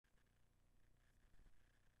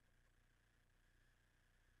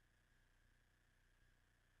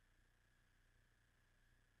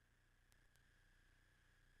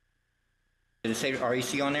Did it say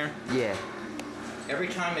REC on there? Yeah. Every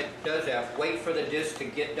time it does that, wait for the disc to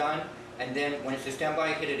get done, and then when it's a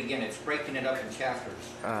standby, hit it again. It's breaking it up in chapters.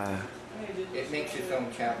 It makes its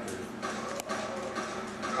own chapters.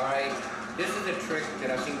 Alright, this is a trick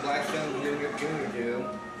that I've seen Blackstone Jr. do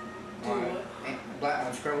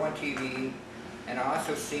on Square One TV, and I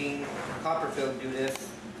also seen Copperfield do this.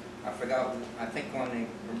 I forgot, I think on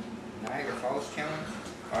the Niagara Falls challenge.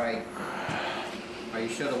 Alright, you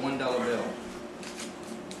show the $1 bill.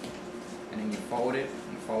 And then you fold it,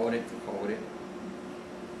 you fold it, you fold it.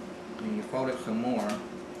 And then you fold it some more.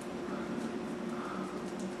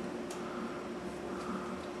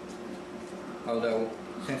 Although,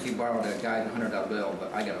 since he borrowed that guy's $100 bill,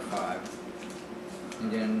 but I got a 5.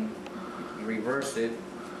 And then you reverse it.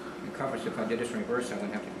 It covers, if I did this in reverse, I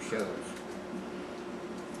wouldn't have to do shows.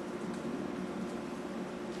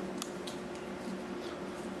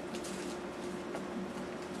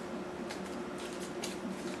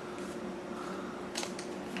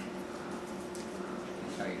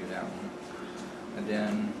 That's how you do that one. And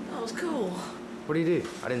then... That was cool. What do you do?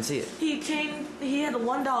 I didn't see it. He had a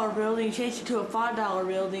 $1 bill, then he changed it to a $5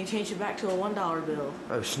 bill, then he changed it back to a $1 bill.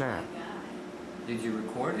 Oh snap! Did you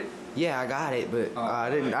record it? Yeah, I got it, but I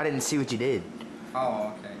didn't see what you did.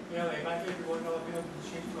 Oh, okay. Yeah, like my favorite $1 bill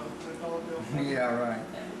is changed to a $100 bill. Yeah, right.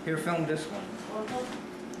 Here, film this one.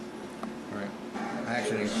 Right. I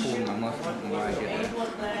actually pulled my muscle when I did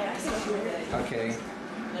that. Okay.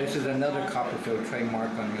 This is another Copperfield trademark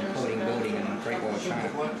on the imploding building in the Great Wall of China.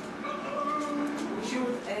 Shoot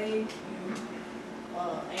with A, aim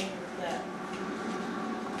for that.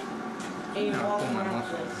 Aim off my around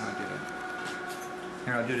muscle when this. I did it.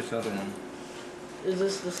 Here, I'll do this other one. Is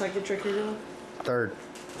this the second trick you're doing? Third.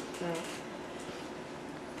 No.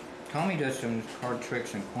 Tommy does some card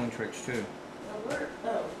tricks and coin tricks too.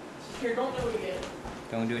 Oh. Here, don't do it again.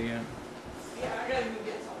 Don't do it yet? Yeah, I gotta go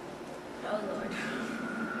get something. Oh, Lord.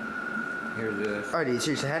 Here's this. Alright, dude,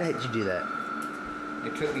 seriously, how the heck did you do that?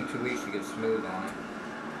 It took me 2 weeks to get smooth on it.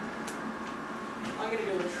 I'm gonna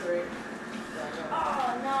do a trick.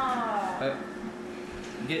 Oh, no.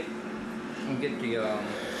 Get the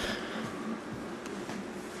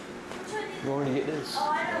Going to get this. Oh,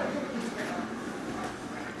 I know.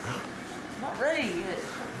 Not ready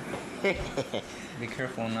yet. be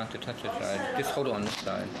careful not to touch this side. Just hold on this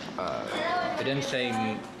side. It didn't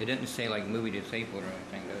say like movie disabled or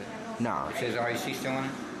anything, does it? No. It says REC still on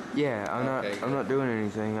it? Yeah, Okay, I'm not doing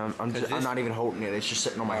anything. I'm not even holding it. It's just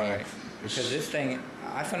sitting on my hand. Because this thing,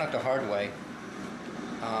 I found out the hard way.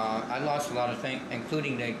 I lost a lot of things,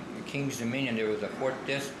 including the King's Dominion. There was a fourth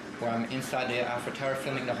disc where I'm inside the Alpha Tower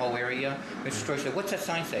filming the whole area. Mr. Troy said, "What's that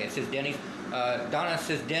sign say?" It says Denny's. Donna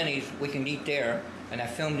says Denny's. We can eat there. And I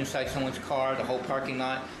filmed inside someone's car, the whole parking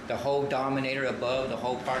lot, the whole Dominator above, the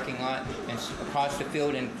whole parking lot, and across the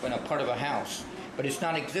field in a part of a house. But it's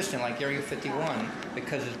not existent like Area 51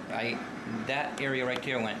 because that area right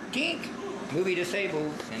there went dink, movie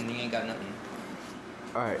disabled, and you ain't got nothing.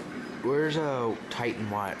 All right, where's Titan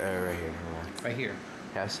White? Right here. Right here.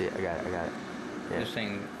 Yeah, I see it. I got it. Yeah. This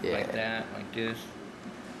thing like that, like this.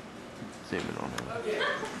 Zoom in on it.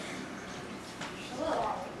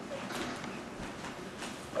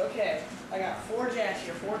 Okay, I got 4 jacks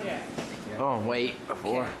here, 4 jacks. Yeah. Oh, wait,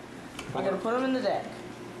 before. Okay. I'm gonna put them in the deck.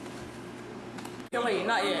 No, wait,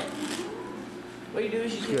 not yet. What you do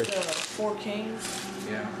is you take the 4 kings.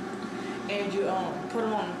 Yeah. And you put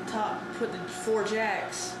them on top, put the 4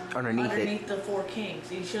 jacks underneath the 4 kings.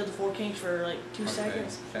 You show the 4 kings for like 2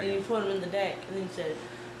 seconds, and you put them in the deck, and then you said,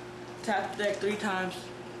 tap the deck 3 times,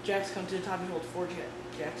 jacks come to the top, you hold 4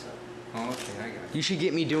 jacks up. Oh, okay, I got it. You should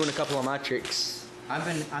get me doing a couple of my tricks. I've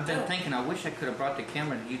been thinking. I wish I could have brought the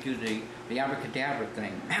camera to you do the abracadabra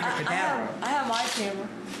thing. Abracadabra. I have my camera.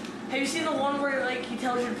 Have you seen the one where like he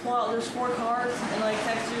tells you to pull out those 4 cards and like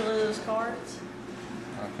text you those cards?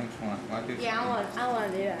 I think so. Yeah, I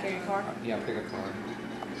want to do that. Pick a card. Yeah, pick a card.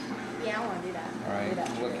 Yeah, I want to do that. All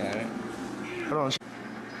right, look at it. Hold on.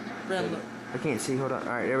 Brent, look. I can't see. Hold on.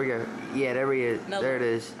 All right, there we go. Yeah, there we is. No, there it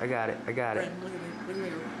is. I got it. I got it. Brent, look at me. Look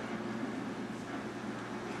at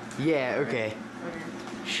me. Yeah. Okay.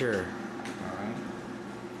 Sure. Alright.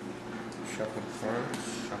 Shuffle cards.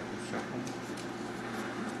 Shuffle.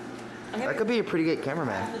 That could be a pretty good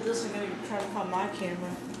cameraman. After this, I'm going to try to find my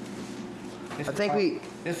camera. This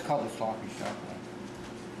is called the sloppy shuffle.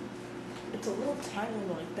 It's a little tiny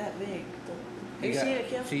one, like that big. Have you got, seen it,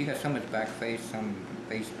 Kim? So you got some that's back face, some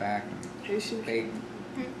face back. Have you seen it?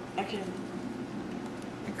 I can.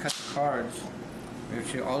 And cut the cards.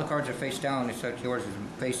 All the cards are face down, except yours is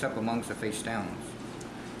face up amongst the face downs.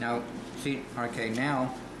 Now, see, okay,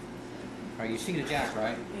 now, you see the jack,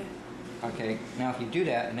 right? Yeah. Okay, now if you do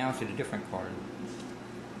that, now it's a different card.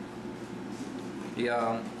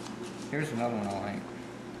 The here's another one I like.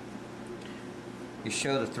 You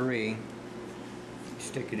show the 3,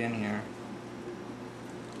 stick it in here,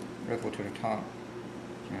 ripple to the top.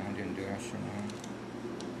 No, I didn't do that, shouldn't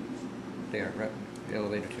I? There, the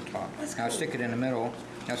elevator to the top. Now stick it in the middle.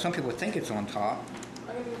 Now some people think it's on top,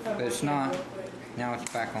 but it's not. Now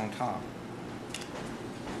it's back on top.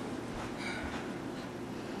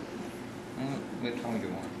 Let Tommy do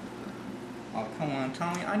one. Oh, come on,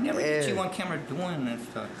 Tommy. I never get you on camera doing this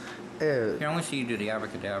stuff. Here, I want to see you do the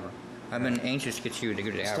abracadabra. I've been anxious to get you to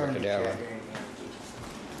do the abracadabra.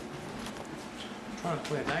 I'm trying to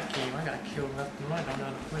play that game. I got killed left and right. I don't know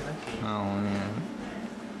how to play that game. Oh, man.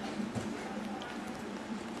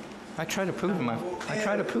 I try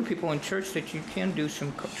to prove people in church that you can do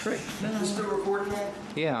some tricks. Is this still recording, man?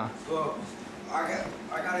 Yeah. Well, I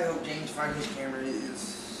gotta help James find his camera.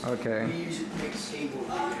 Okay. We use it to make skateboard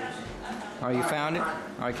videos. Oh, you found it?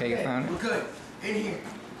 Okay, you found it? We're good. In here.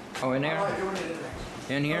 Oh, in I there? like doing it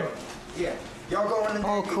In here? Yeah. Y'all go in the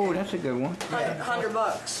Oh, cool. That's a good one. $100.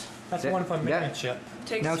 That's That- one for that- making chip.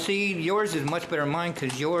 Takes Now, see, yours is much better than mine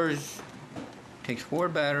because yours takes 4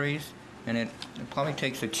 batteries and it probably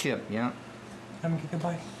takes a chip, yeah? How many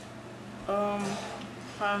gigabytes?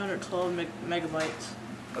 512 megabytes.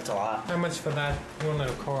 That's a lot. How much for that one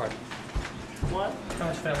little card? What? How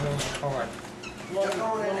much for that one little card? Y'all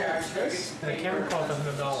go in there. The camera costs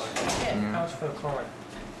 $100. Yeah. How much for the card?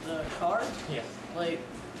 The card? Yeah. Like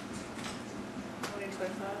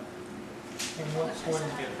 2025. And what store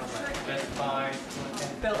did you get it from? Like Best Buy?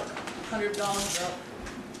 Belt. $100 belt.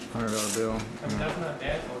 $100 bill. I mean, that's not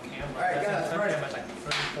bad for a camera. Alright, That's guys, some right. cameras like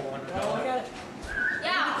 $300-$400. Well, look at it.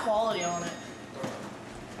 Yeah. The quality on it.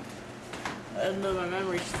 I don't know, my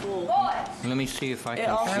memory's full. Boys. Let me see if I It can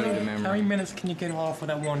also- see the How many memory. minutes can you get off of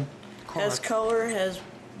that one card? Has color, has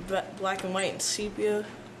black and white and sepia.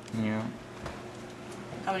 Yeah.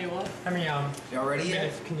 How many what? How many Y'all ready yet?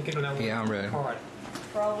 minutes can you get on that one Yeah, I'm ready. card?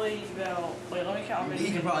 Probably about, wait, let me count how many.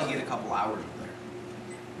 He can probably get a couple hours in there.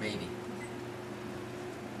 Maybe.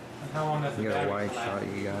 And how long does the You got a battery wide last? shot,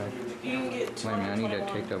 you guys. You can get Wait a minute, I need to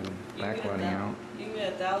 221. take the You can back get lighting that- out. You can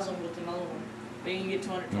get 1,000 with another one. But you can get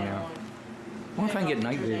 221. I wonder if I can get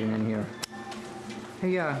night vision in here. Hey,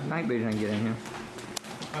 yeah, night vision I can get in here.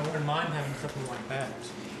 I wouldn't mind having something like that.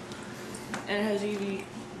 And it has EV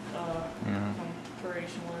Yeah.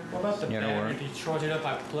 compression. What about the Yeah, that'll battery? work. Do you charge it up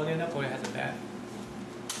by plugging it up, or it has a battery?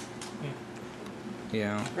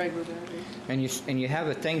 Yeah. Regular battery. And you have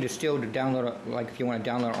a thing to still to download, like if you want to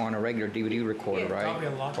download on a regular DVD recorder, Yeah, right? probably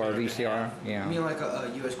a lot Or a better to VCR. have. You Yeah. mean like a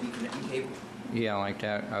USB connecting cable? Yeah, like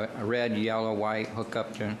that. A red, yellow, white hook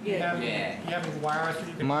up to You Yeah. have, Yeah. You have wires that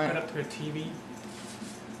you can Mine- put up to a TV?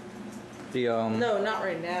 the No, not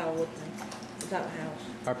right now. It's at the house.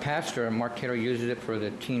 Our pastor, Mark Taylor, uses it for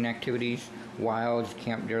the teen activities, Wilds,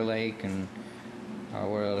 Camp Deer Lake, and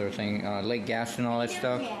what other thing, Lake Gaston, all that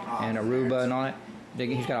stuff, and Aruba and all that.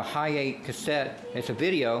 He's got a high 8 cassette. It's a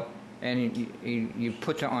video, and you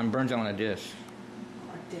put it on, burns it on a disc.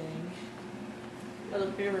 Oh, dang.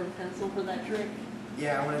 Another paper and pencil for that trick.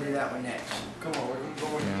 Yeah, I want to do that one next. Come on, we're going to go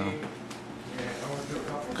in the Yeah. game. Yeah, I want to do a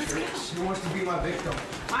couple tricks. Who wants to be my victim?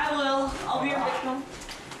 I will. I'll be your victim.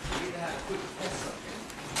 You need to have a quick test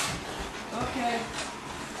up. Okay.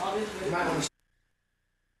 I'll be the You might victim. want to